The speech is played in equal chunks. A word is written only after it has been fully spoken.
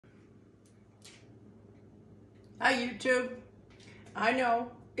Hi YouTube. I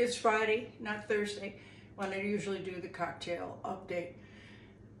know it's Friday, not Thursday, when I usually do the cocktail update.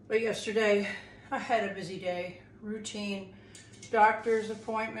 But yesterday I had a busy day, routine, doctor's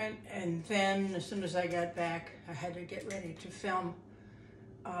appointment, and then as soon as I got back, I had to get ready to film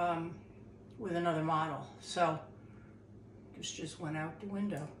with another model. So this just went out the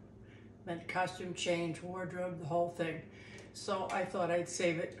window. Then costume change, wardrobe, the whole thing. So I thought I'd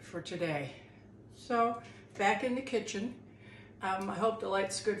save it for today. So back in the kitchen. I hope the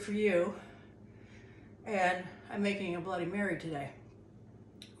light's good for you. And I'm making a Bloody Mary today.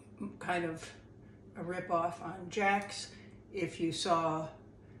 Kind of a rip-off on Jack's. If you saw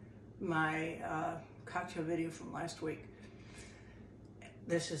my cocktail video from last week,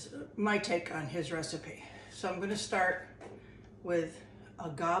 this is my take on his recipe. So I'm going to start with a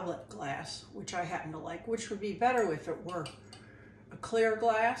goblet glass, which I happen to like, which would be better if it were a clear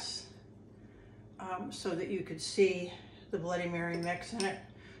glass, so that you could see the Bloody Mary mix in it.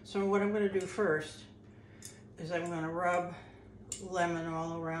 So what I'm going to do first is I'm going to rub lemon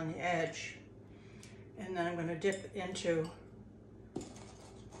all around the edge, and then I'm going to dip into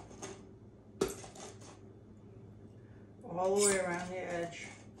all the way around the edge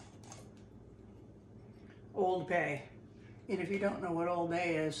Old Bay. And if you don't know what Old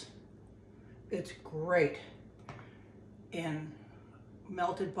Bay is, it's great in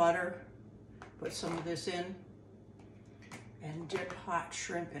melted butter. Put some of this in and dip hot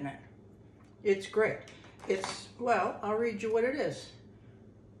shrimp in it. It's great. It's, well, I'll read you what it is.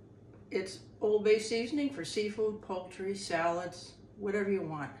 It's Old Bay seasoning for seafood, poultry, salads, whatever you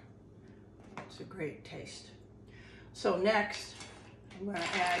want. It's a great taste. So next, I'm going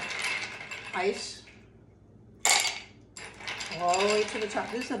to add ice all the way to the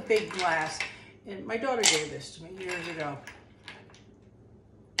top. This is a big glass, and my daughter gave this to me years ago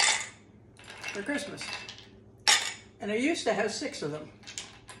for Christmas. And I used to have 6 of them.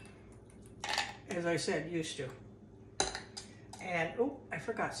 As I said, used to. And, oh, I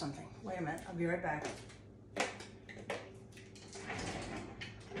forgot something. Wait a minute, I'll be right back.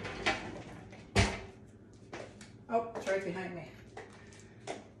 Oh, it's right behind me.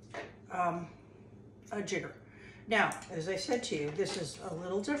 A jigger. Now, as I said to you, this is a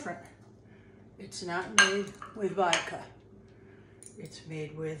little different. It's not made with vodka. It's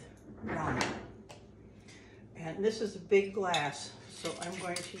made with rum. And this is a big glass, so I'm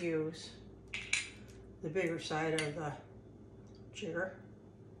going to use the bigger side of the jigger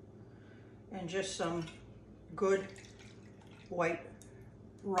and just some good white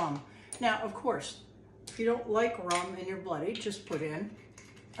rum. Now, of course, if you don't like rum in your bloody, just put in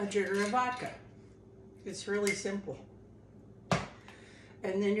a jigger of vodka. It's really simple.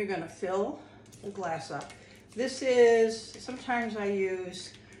 And then you're going to fill the glass up. This is, sometimes I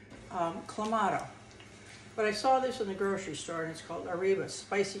use Clamato, but I saw this in the grocery store, and it's called Arriba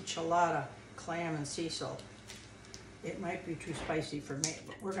Spicy Chelada Clam and Sea Salt. It might be too spicy for me,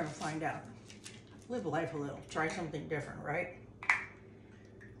 but we're going to find out. Live life a little. Try something different, right?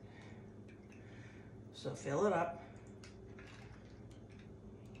 So fill it up.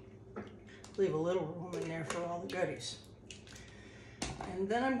 Leave a little room in there for all the goodies. And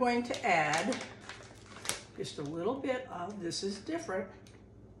then I'm going to add just a little bit of, this is different,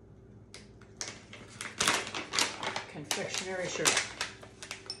 confectionery sugar.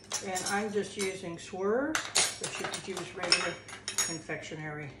 And I'm just using Swerve, but you could use regular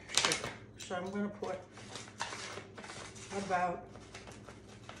confectionery sugar. So I'm going to put about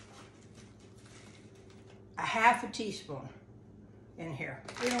a half a teaspoon in here.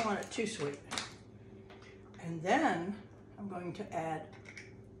 We don't want it too sweet. And then I'm going to add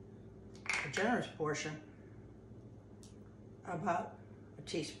a generous portion, about a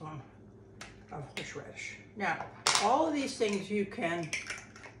teaspoon of horseradish. Now, all of these things you can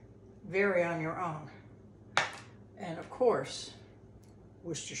vary on your own. And of course,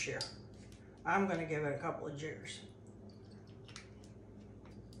 Worcestershire. I'm going to give it a couple of jiggers.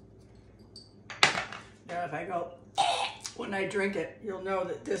 Now, if I go, when I drink it, you'll know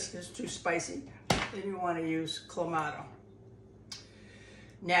that this is too spicy, and you want to use Clamato.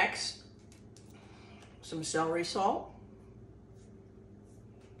 Next, some celery salt.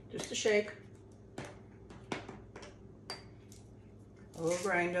 Just a shake. A little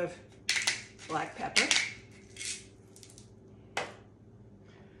grind of black pepper.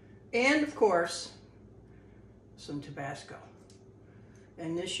 And of course, some tabasco.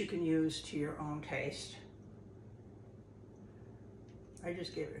 And this you can use to your own taste. I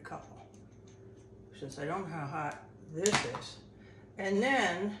just gave it a couple, since I don't know how hot this is. And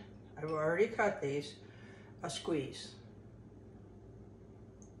then, I've already cut these, a squeeze.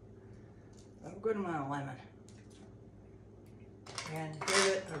 A good amount of lemon. and give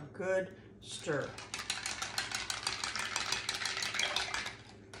it a good stir.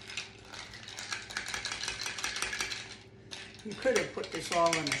 You could have put this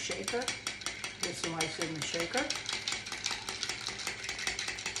all in a shaker, get some ice in the shaker.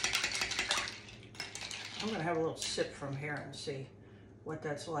 I'm going to have a little sip from here and see what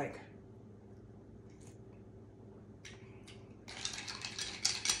that's like.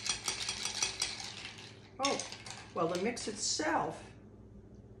 Oh, well, the mix itself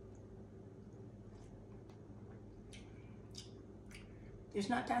is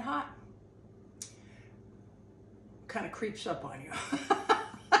not that hot. Kind of creeps up on you.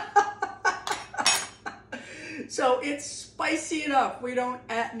 So it's spicy enough. We don't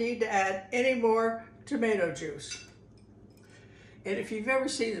need to add any more tomato juice. And if you've ever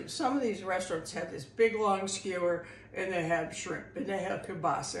seen them, some of these restaurants have this big long skewer, and they have shrimp, and they have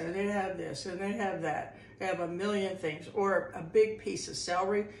kielbasa, and they have this, and they have that. They have a million things, or a big piece of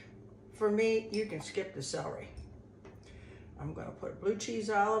celery. For me, you can skip the celery. I'm going to put blue cheese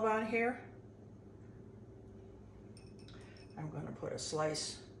olive on here. I'm going to put a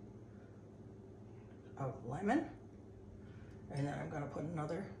slice of lemon, and then I'm going to put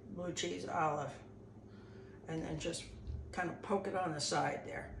another blue cheese olive, and then just kind of poke it on the side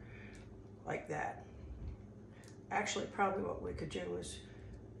there, like that. Actually, probably what we could do is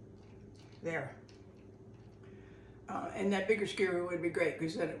there. And that bigger skewer would be great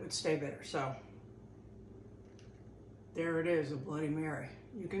because then it would stay better. So there it is, a Bloody Mary.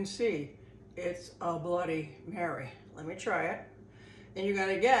 You can see it's a Bloody Mary. Let me try it. And you're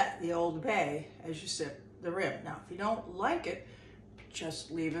gonna get the Old Bay as you sip the rim. Now, if you don't like it,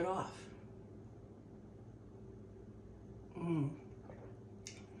 just leave it off.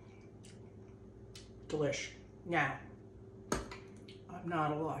 Delish. Now, I'm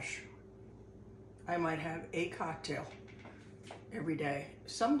not a lush. I might have a cocktail every day.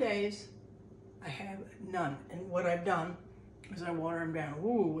 Some days I have none. And what I've done is I water them down.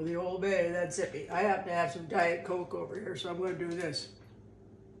 Ooh, with the Old Bay, that's zippy. I have to have some Diet Coke over here, so I'm going to do this.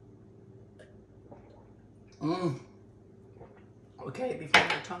 Okay, before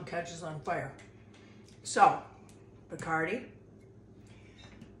my tongue catches on fire. So, Bacardi,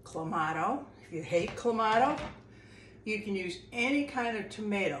 Clamato. If you hate Clamato, you can use any kind of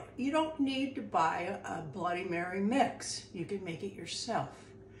tomato. You don't need to buy a Bloody Mary mix. You can make it yourself.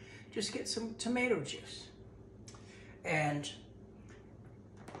 Just get some tomato juice. And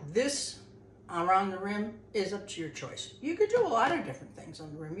this around the rim is up to your choice. You could do a lot of different things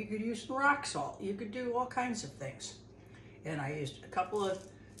on the rim. You could use some rock salt. You could do all kinds of things. And I used a couple of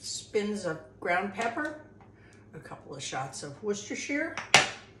spins of ground pepper, a couple of shots of Worcestershire,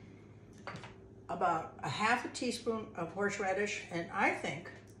 about a half a teaspoon of horseradish, and I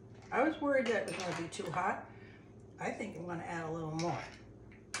was worried that it was going to be too hot. I think I'm going to add a little more.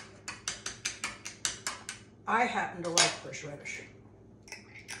 I happen to like horseradish.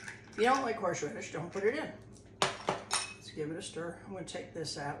 If you don't like horseradish, don't put it in. Let's give it a stir. I'm going to take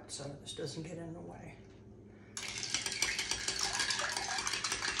this out so this doesn't get in the way.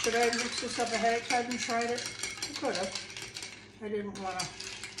 Should I have mixed this up ahead of time and tried it? I could have. I didn't want to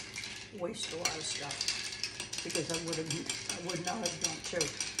waste a lot of stuff because I would not have done too.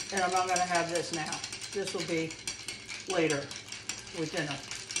 And I'm not going to have this now. This will be later with dinner.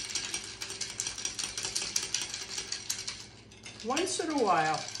 Once in a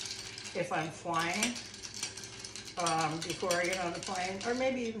while, if I'm flying, before I get on the plane, or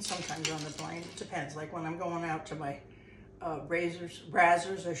maybe even sometimes on the plane, it depends. Like when I'm going out to my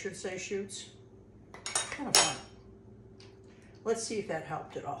brazzers, I should say, shoots. Kind of fun. Let's see if that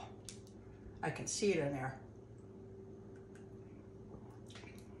helped at all. I can see it in there.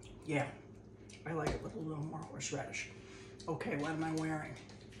 Yeah, I like it with a little more horseradish. Okay, what am I wearing?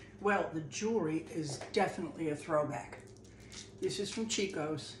 Well, the jewelry is definitely a throwback. This is from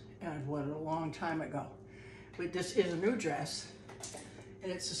Chicos, and I bought it a long time ago. But this is a new dress,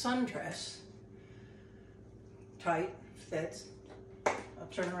 and it's a sundress. Tight, fits. I'll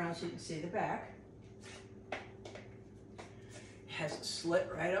turn around so you can see the back. It has a slit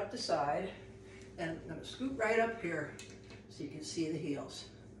right up the side, and I'm going to scoot right up here so you can see the heels.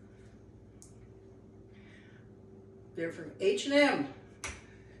 They're from H&M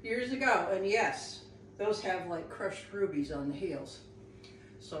years ago, and yes, those have like crushed rubies on the heels.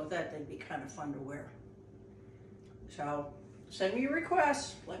 So that they'd be kind of fun to wear. So send me your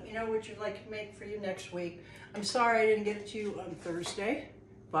requests. Let me know what you'd like to make for you next week. I'm sorry I didn't get it to you on Thursday,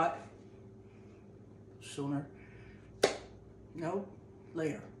 but sooner. No,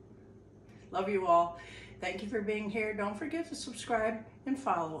 later. Love you all. Thank you for being here. Don't forget to subscribe and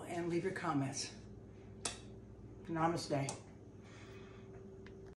follow and leave your comments. Namaste.